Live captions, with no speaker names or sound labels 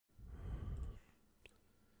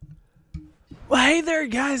Well, hey there,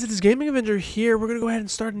 guys. It is Gaming Avenger here. We're going to go ahead and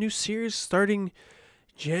start a new series starting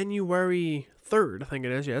January 3rd. I think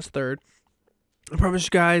it is. Yes, 3rd. I promise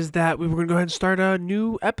you guys that we were going to go ahead and start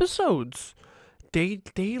new episodes.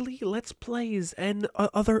 Daily Let's Plays and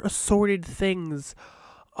other assorted things.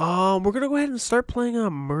 We're going to go ahead and start playing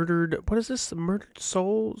Murdered... What is this? Murdered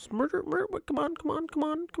Souls? What? Come on.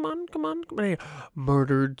 Hey,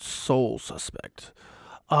 Murdered Soul Suspect.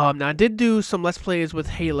 Now I did do some Let's Plays with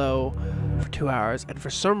Halo for 2 hours, and for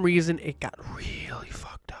some reason it got really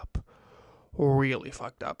fucked up.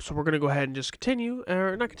 So we're gonna go ahead and just continue,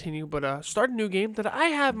 or not continue, but start a new game that I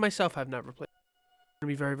have never played. It's gonna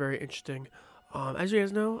be very, very interesting. As you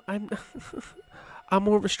guys know, I'm I'm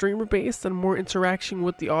more of a streamer based and more interaction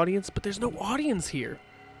with the audience, but there's no audience here.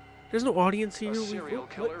 There's no audience here. Serial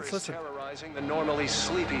killer is terrorizing the normally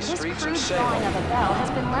sleepy streets of This Salem. crude drawing of a bell has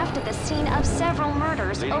been left at the scene of several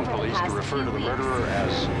murders Leading over the police past to refer few to the weeks. murderer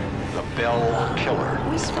as the Bell Killer.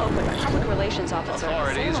 We spoke with a public relations officer.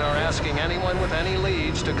 Authorities are asking anyone with any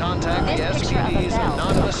leads to contact the This picture of a SPD's bell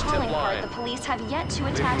anonymous is a tip calling card line. the police have yet to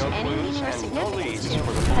attach no any clues meaning or and no significance leads to,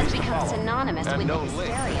 for the has police to become follow. synonymous And with no the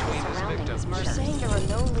link hysteria between his surrounding this victims. murder. You're saying there are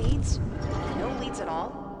no leads? No leads at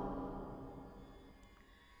all?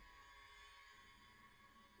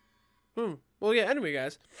 Well, yeah. Anyway,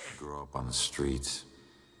 guys. You grow up on the streets,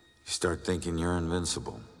 you start thinking you're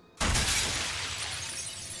invincible.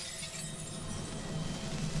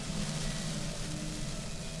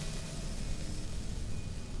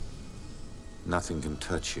 Nothing can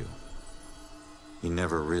touch you. You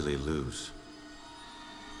never really lose.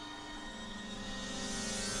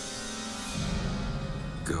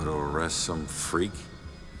 Go to arrest some freak,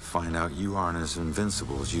 find out you aren't as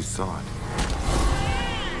invincible as you thought.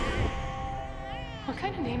 What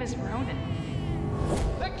kind of name is Ronan?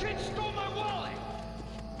 That kid stole my wallet!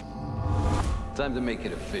 Time to make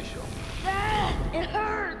it official. It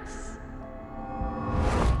hurts!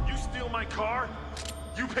 You steal my car,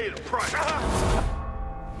 you paid a price.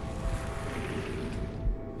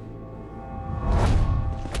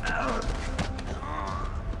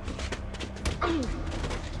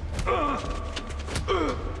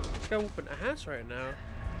 This guy whooping ass right now.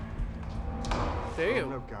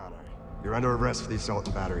 Damn. O'Connor. You're under arrest for the assault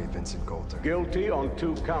and battery of Vincent Coulter. Guilty on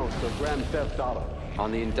 2 counts of grand theft auto.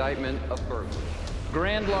 On the indictment of burglary.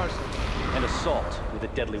 Grand larceny and assault with a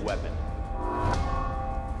deadly weapon.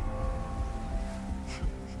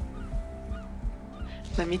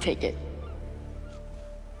 Let me take it.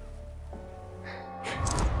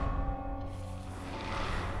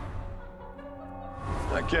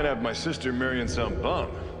 I can't have my sister marrying some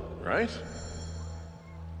bum, right?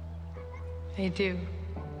 They do.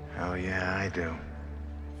 Hell yeah, I do.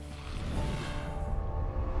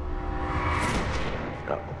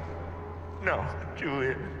 No,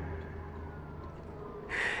 Juliet.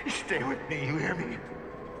 Stay with me, you hear me?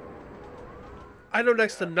 I know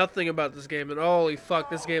next to nothing about this game, and holy fuck,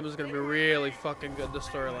 this game is gonna be really fucking good. The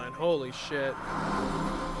storyline, holy shit.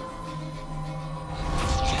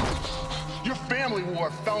 Your family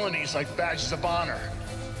wore felonies like badges of honor.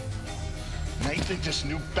 Now you think this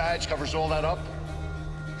new badge covers all that up?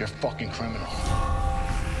 You're a fucking criminal.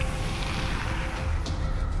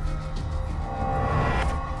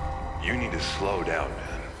 You need to slow down,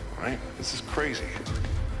 man. Right? This is crazy.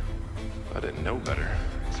 If I didn't know better,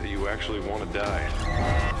 I'd say you actually want to die.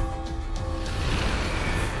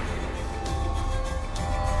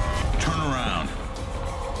 Turn around.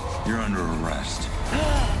 You're under arrest.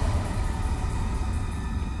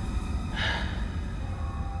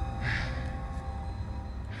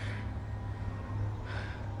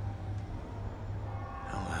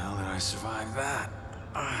 How the hell did I survive that?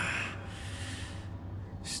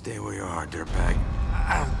 Stay where you are, dirtbag.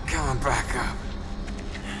 I'm coming back up.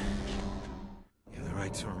 You have the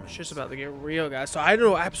right to remain. Shit's about to get real, guys. So I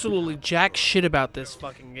know absolutely jack shit about this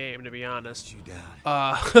fucking game, to be honest. You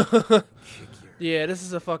down. Yeah, this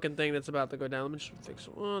is a fucking thing that's about to go down. Let me just fix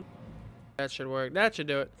one. That should work. That should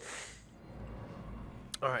do it.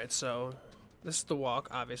 Alright, so this is the walk,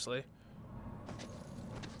 obviously.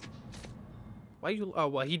 Why you... Oh,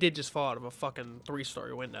 well, he did just fall out of a fucking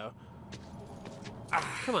 3-story window.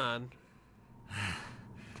 Come on.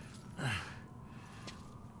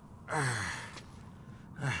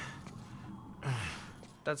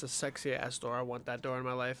 That's a sexy ass door. I want that door in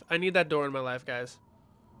my life. I need that door in my life, guys.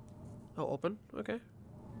 Oh, open? Okay.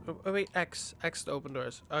 Oh, wait, X. X to open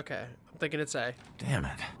doors. Okay. I'm thinking it's A. Damn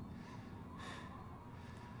it.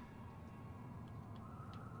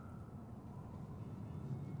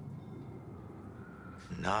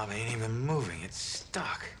 Knob ain't even moving. It's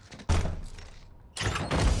stuck.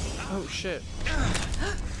 Oh, shit.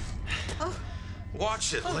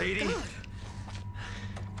 Watch it, lady. God.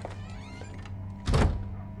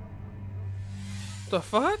 The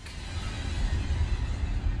fuck?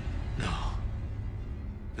 No.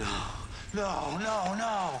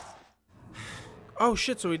 No. Oh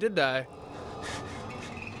shit, so he did die.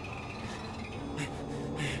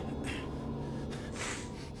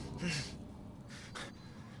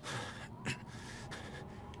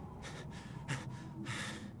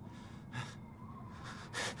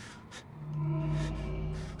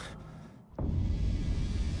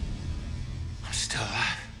 I'm still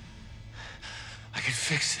alive. I can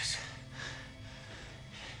fix it.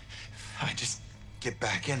 If I just get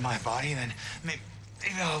back in my body, then maybe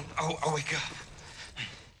I'll wake up.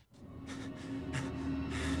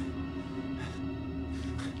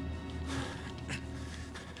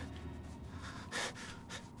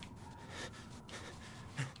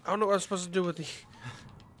 I don't know what I'm supposed to do with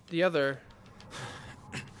the other.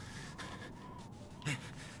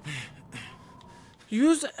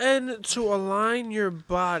 Use N to align your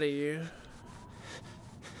body.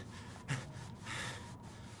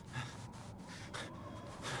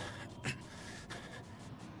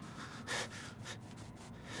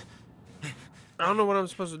 I don't know what I'm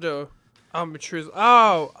supposed to do. I'm choose.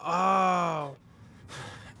 Oh.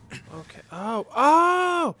 Okay. Oh.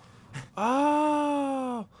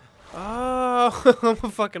 I'm a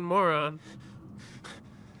fucking moron.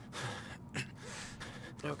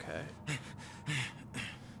 Okay.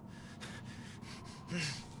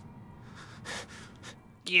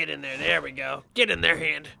 Get in there. There we go. Get in their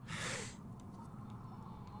hand.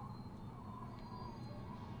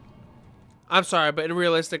 I'm sorry, but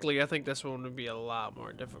realistically, I think this one would be a lot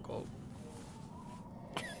more difficult.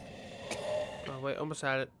 Oh, wait. Almost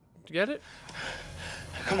had it. Did you get it?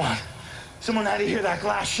 Come on. Someone had to hear that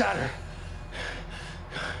glass shatter.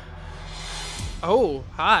 Oh,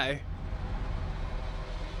 hi.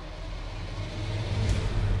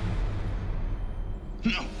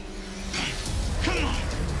 No. Come on.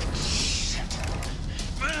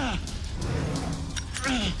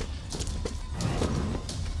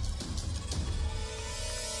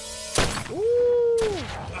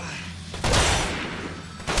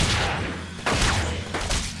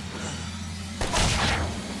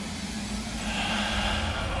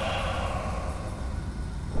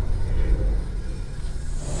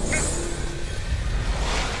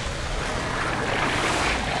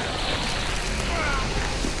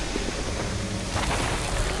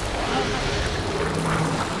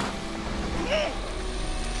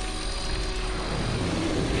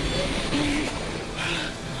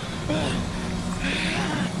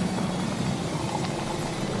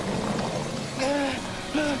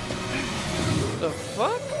 The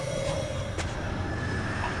fuck?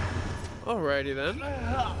 Alrighty then.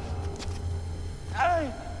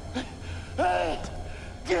 Hey!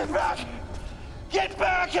 Get back! Get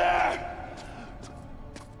back here!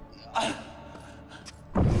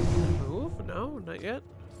 Move? No, not yet.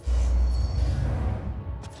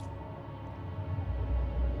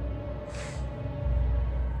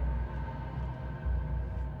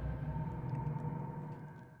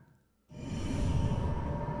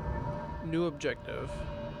 New objective.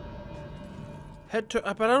 Head to.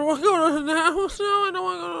 But I don't want to go to the house. No, I don't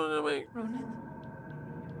want to go to the. Wait. Ronan?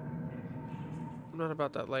 I'm not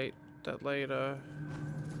about that light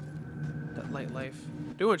life.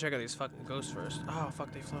 Do want to check out these fucking ghosts first. Oh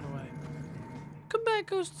fuck, they float away. Come back,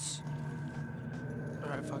 ghosts. All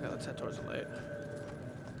right, fuck it. Let's head towards the light.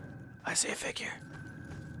 I see a figure.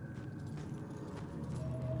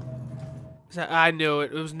 Is that? I knew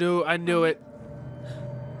it. It was new. I knew it.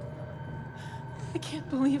 I can't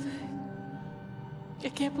believe it. I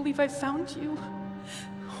can't believe I found you.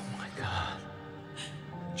 Oh my God.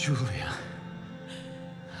 Julia.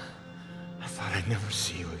 I thought I'd never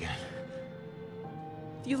see you again.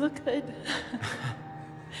 You look good.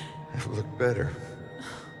 I've looked better.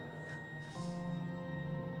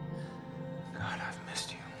 God, I've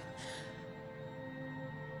missed you.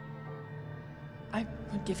 I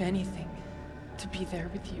would give anything to be there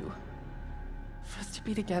with you. For us to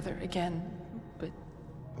be together again, but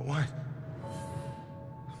What?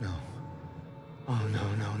 No. Oh,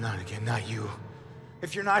 no, not again. Not you.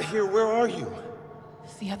 If you're not here, where are you?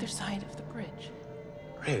 it's the other side of the bridge.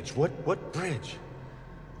 Bridge? What bridge?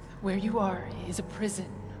 Where you are is a prison.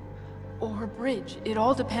 Or a bridge. It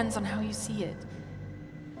all depends on how you see it.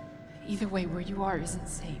 Either way, where you are isn't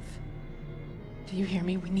safe. Do you hear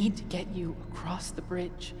me? We need to get you across the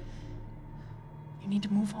bridge. You need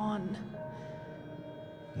to move on.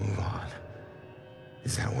 Move on.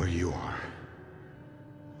 Is that where you are?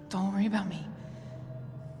 Don't worry about me.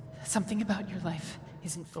 Something about your life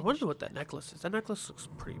isn't I finished. wonder what that necklace is. That necklace looks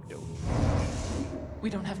pretty dope. We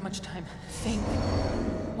don't have much time. Think.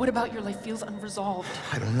 What about your life feels unresolved?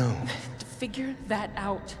 I don't know. Figure that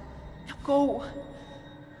out. Now go.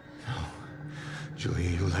 No. Julia,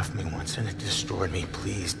 you left me once and it destroyed me.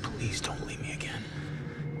 Please, please don't leave me again.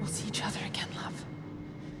 We'll see each other again, love.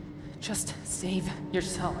 Just save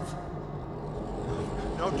yourself.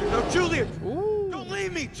 No, Julia! Ooh. Don't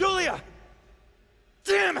leave me, Julia!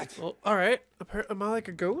 Damn it! Well, alright. Am I like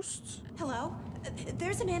a ghost? Hello?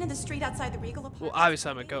 There's a man in the street outside the Regal apartment. Well, obviously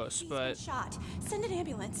I'm a ghost, but... He's been shot. Send an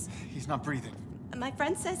ambulance. He's not breathing. My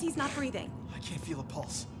friend says he's not breathing. I can't feel a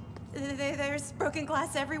pulse. There's broken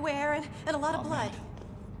glass everywhere and a lot of blood. Man.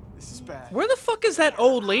 This is bad. Where the fuck is that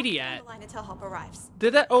old lady I'll at? hold the line until help arrives.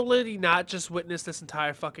 Did that old lady not just witness this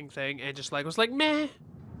entire fucking thing and just like was like, meh?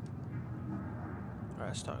 Alright,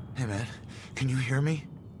 let's talk. Hey, man. Can you hear me?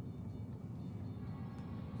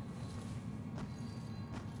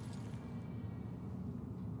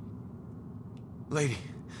 Lady,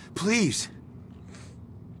 please.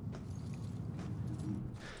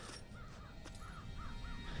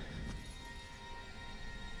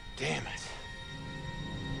 Damn it.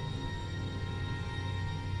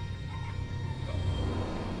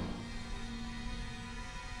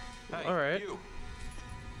 Hey, all right. You.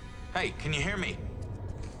 Hey, can you hear me?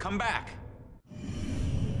 Come back.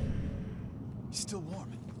 He's still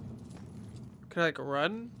warm. Can I like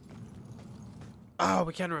run? Oh,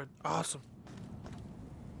 we can run. Awesome.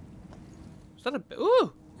 Is that a...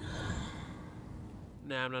 Ooh!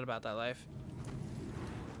 Nah, I'm not about that life.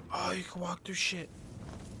 Oh, you can walk through shit.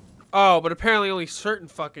 Oh, but apparently only certain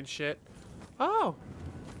fucking shit. Oh.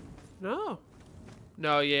 No.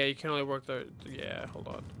 No, yeah, you can only work the... Yeah, hold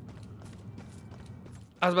on.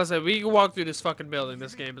 I was about to say, we can walk through this fucking building.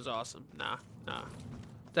 This game is awesome. Nah.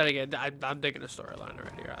 Then again, I'm digging a storyline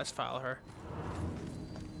right here. Let's follow her.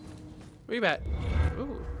 Where you at?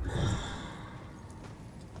 Ooh.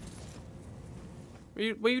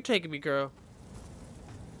 Where you taking me, girl?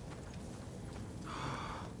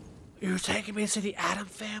 You're taking me to the Addams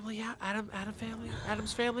family house?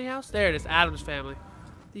 Addams family house? There it is, Addams family.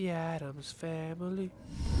 The Addams family.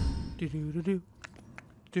 Do-do-do-do.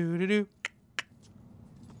 Do-do-do.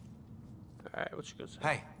 Alright, what you gonna say?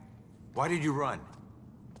 Hey, why did you run?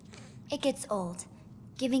 It gets old,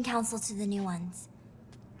 giving counsel to the new ones.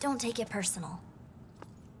 Don't take it personal.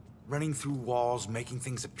 Running through walls, making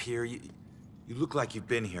things appear. You look like you've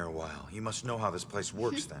been here a while. You must know how this place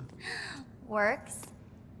works then. Works?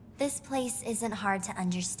 This place isn't hard to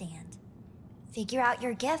understand. Figure out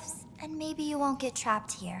your gifts, and maybe you won't get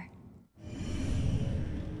trapped here.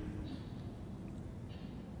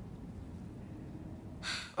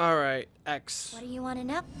 Alright, X. What do you want to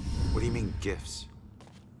know? What do you mean, gifts?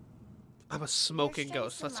 I'm a smoking Your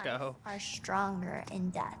ghost. strengths Let's in go. life are stronger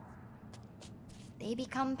in death. They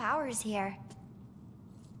become powers here.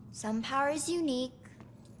 Some powers unique,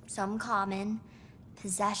 some common.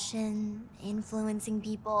 Possession, influencing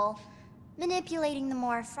people, manipulating the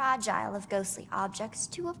more fragile of ghostly objects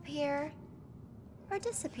to appear or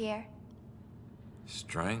disappear.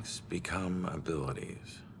 Strengths become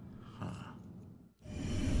abilities. Huh.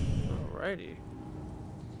 Alrighty.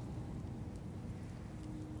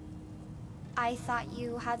 I thought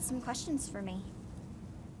you had some questions for me.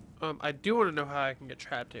 I do want to know how I can get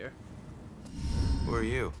trapped here. Who are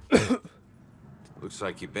you? Looks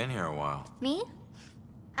like you've been here a while. Me?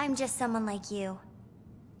 I'm just someone like you.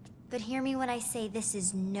 But hear me when I say this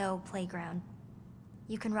is no playground.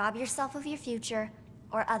 You can rob yourself of your future,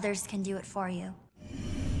 or others can do it for you.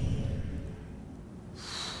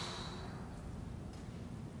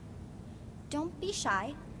 Don't be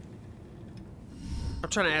shy. I'm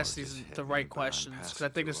trying to ask these the right questions, because I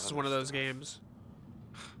think this is one of those games.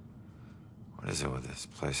 What is it with this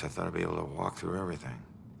place? I thought I'd be able to walk through everything.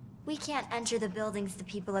 We can't enter the buildings the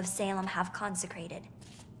people of Salem have consecrated.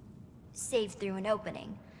 Save through an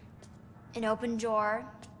opening. An open door,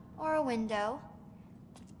 or a window.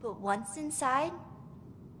 But once inside,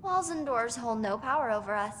 walls and doors hold no power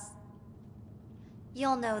over us.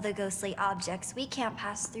 You'll know the ghostly objects we can't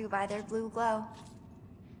pass through by their blue glow.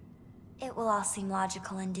 It will all seem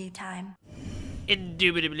logical in due time.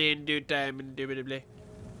 Indubitably, in due time, indubitably.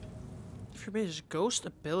 Information ghost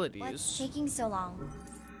abilities. What's taking so long?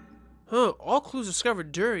 Huh, all clues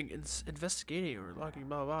discovered during investigating or logging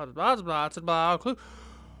blah blah blah blah blah blah clue.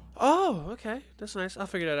 Oh, okay. That's nice. I'll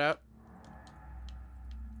figure that out.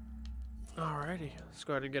 Alrighty. Let's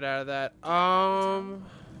go ahead and get out of that.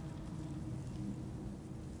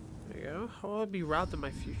 There you go. How will I be routed in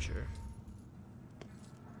my future?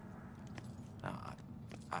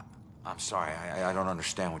 I'm sorry, I don't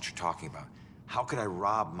understand what you're talking about. How could I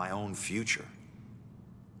rob my own future?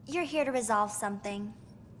 You're here to resolve something.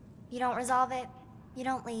 You don't resolve it, you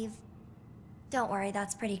don't leave. Don't worry,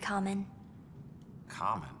 that's pretty common.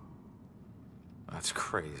 Common? That's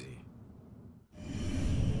crazy.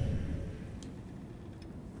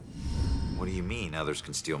 What do you mean others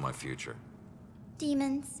can steal my future?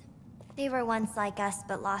 Demons. They were once like us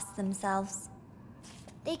but lost themselves.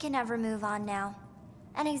 They can never move on now,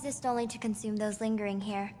 and exist only to consume those lingering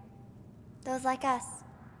here. Those like us.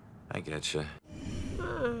 I getcha.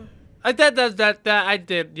 I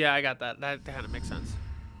did. Yeah, I got that. That kind of makes sense.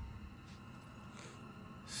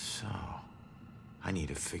 So, I need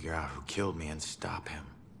to figure out who killed me and stop him.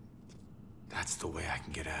 That's the way I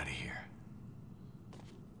can get out of here.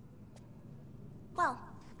 Well,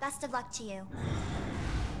 best of luck to you.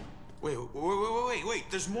 Wait.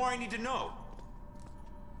 There's more I need to know.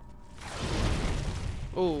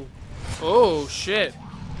 Oh. Oh, shit.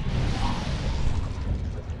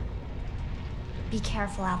 Be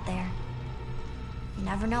careful out there. You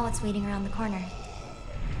never know what's waiting around the corner.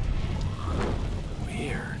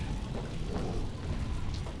 Weird.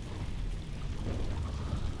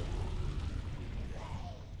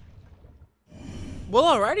 Well,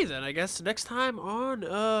 alrighty then. I guess next time on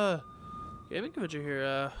Gaming Avenger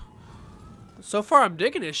here. So far I'm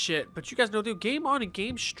digging this shit, but you guys know, dude, game on and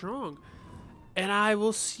game strong. And I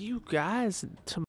will see you guys tomorrow.